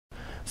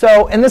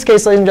So in this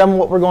case, ladies and gentlemen,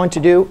 what we're going to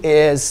do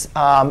is,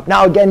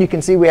 now again, you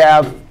can see we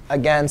have,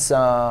 again,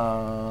 some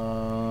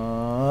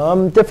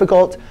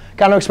difficult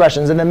counter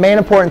expressions. And the main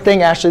important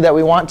thing, actually, that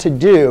we want to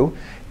do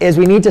is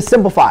we need to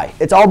simplify.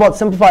 It's all about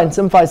simplify and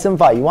simplify,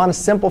 simplify. You want to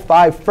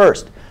simplify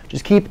first.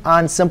 Just keep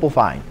on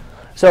simplifying.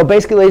 So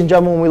basically, ladies and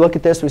gentlemen, when we look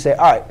at this, we say,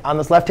 all right, on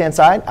this left-hand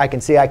side, I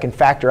can see I can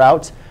factor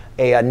out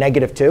a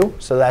negative 2.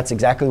 So that's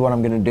exactly what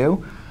I'm going to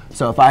do.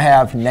 So if I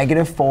have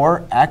negative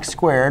 4x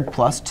squared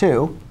plus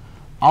 2,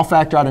 I'll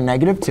factor out a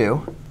negative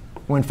 2.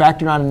 When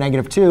factoring out a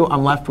negative 2,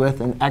 I'm left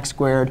with an x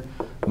squared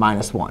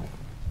minus 1.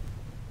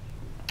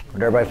 Did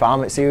everybody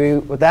follow me? See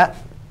with that?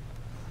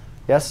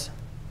 Yes?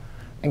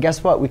 And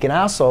guess what? We can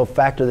also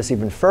factor this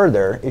even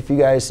further. If you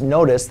guys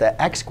notice that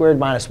x squared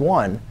minus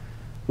 1,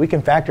 we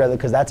can factor that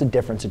because that's a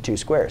difference of 2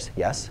 squares.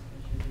 Yes?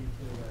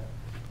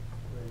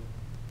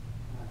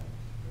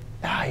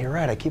 Ah, you're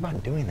right. I keep on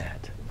doing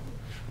that.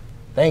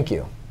 Thank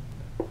you.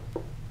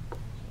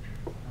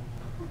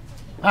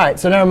 All right,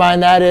 so never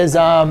mind. That is,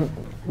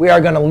 we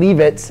are going to leave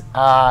it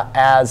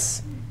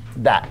as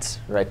that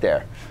right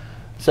there.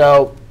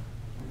 So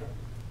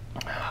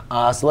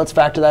let's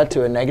factor that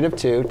to a negative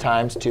 2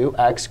 times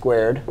 2x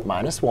squared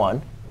minus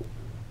 1.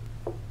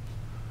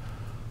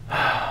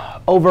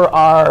 Over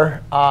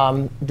our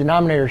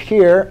denominator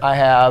here, I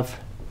have,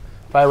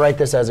 if I write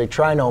this as a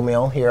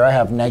trinomial, here I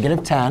have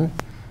negative 10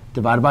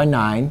 divided by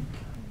 9.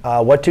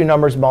 What two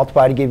numbers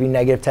multiply to give you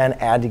negative 10,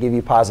 add to give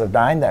you positive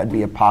 9? That would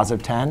be a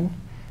positive 10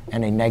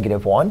 and a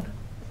negative 1.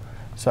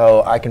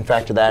 So I can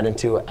factor that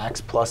into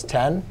x plus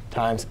 10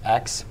 times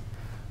x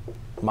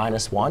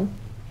minus 1.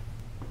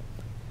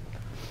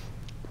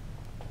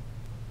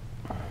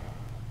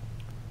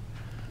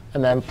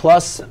 And then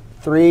plus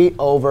 3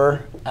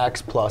 over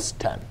x plus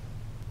 10.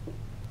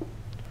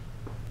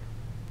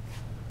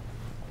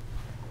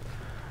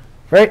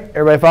 Right?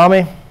 Everybody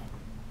follow me?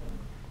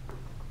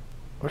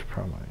 Which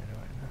problem am I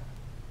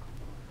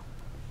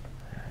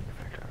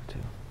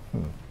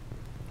doing?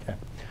 Okay.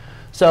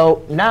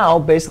 So now,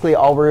 basically,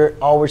 all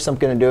we're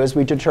simply going to do is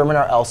we determine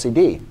our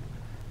LCD.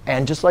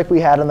 And just like we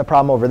had in the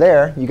problem over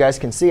there, you guys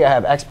can see I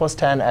have x plus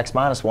 10, x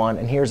minus 1,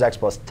 and here's x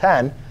plus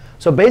 10.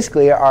 So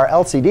basically, our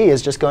LCD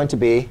is just going to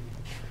be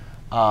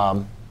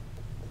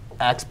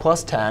x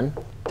plus 10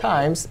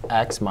 times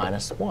x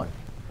minus 1.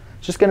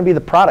 It's just going to be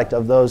the product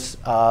of those.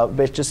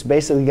 It's just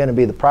basically going to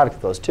be the product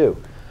of those two.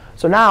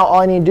 So now all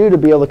I need to do to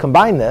be able to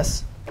combine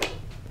this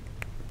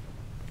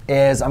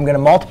is I'm going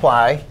to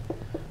multiply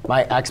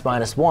my x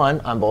minus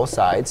 1 on both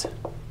sides.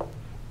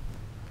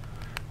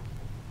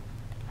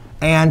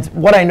 And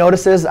what I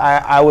noticed is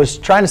I was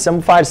trying to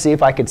simplify to see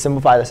if I could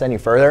simplify this any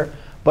further.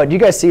 But you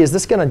guys see, is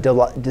this going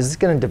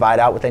to divide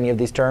out with any of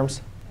these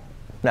terms?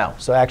 No.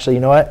 So actually,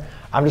 you know what?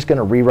 I'm just going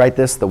to rewrite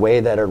this the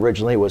way that it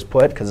originally was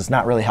put, because it's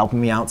not really helping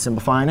me out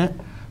simplifying it.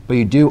 But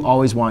you do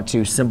always want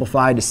to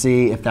simplify to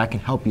see if that can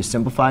help you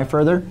simplify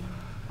further.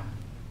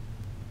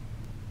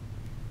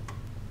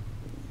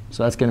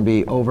 So that's going to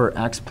be over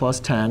x plus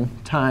 10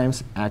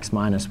 times x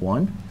minus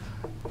 1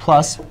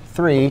 plus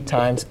 3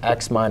 times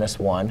x minus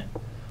 1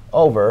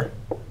 over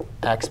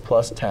x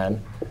plus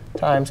 10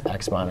 times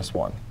x minus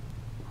 1.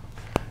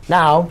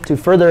 Now, to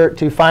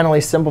finally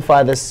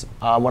simplify this,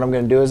 what I'm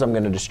going to do is I'm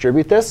going to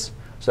distribute this.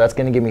 So that's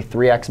going to give me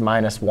 3x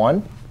minus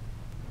 1.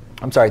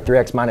 I'm sorry,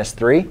 3x minus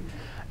 3.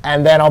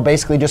 And then I'll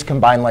basically just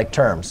combine like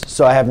terms.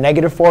 So I have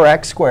negative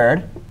 4x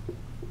squared.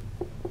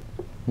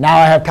 Now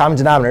I have common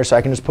denominators, so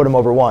I can just put them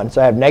over 1.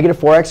 So I have negative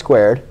 4x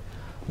squared.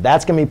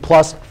 That's going to be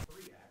plus 3x.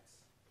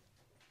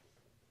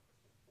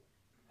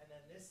 And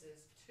then this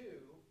is 2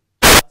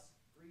 plus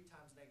 3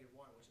 times negative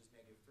 1, which is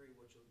negative 3,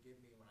 which will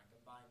give me, when I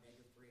combine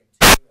negative 3 and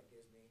 2, that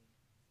gives me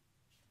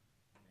negative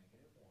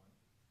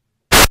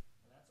 1.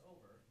 And that's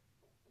over